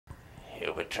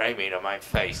You betray me to my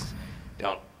face.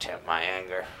 Don't tempt my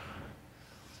anger.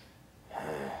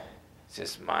 It's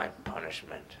just my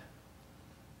punishment.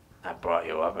 I brought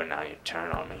you up and now you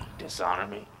turn on me, dishonor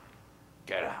me.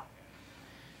 Get out.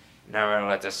 Never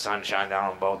let the sun shine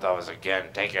down on both of us again.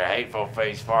 Take your hateful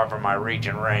face far from my reach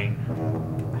and reign.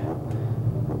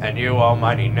 And you,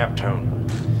 almighty Neptune,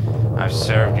 I've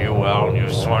served you well and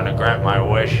you've sworn to grant my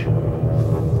wish.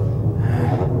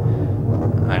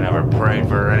 I never prayed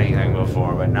for anything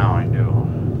before, but now I do.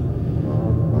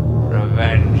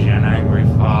 Revenge, an angry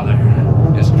father.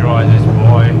 Destroy this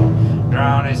boy.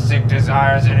 Drown his sick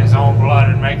desires in his own blood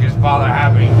and make his father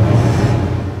happy.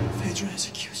 Phaedra has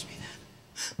accused me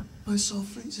then. My soul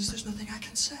freezes, there's nothing I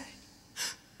can say.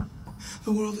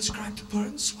 The world is cracked apart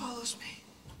and swallows me.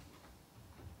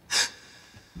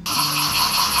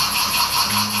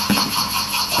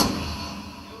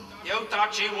 You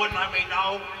thought she wouldn't let me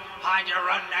know? Hide your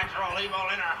unnatural evil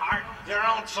in her heart. Your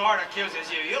own sword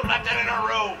accuses you. You left it in her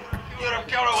room. You'd have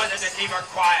killed her with it to keep her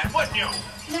quiet, wouldn't you?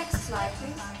 Next slide,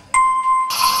 please.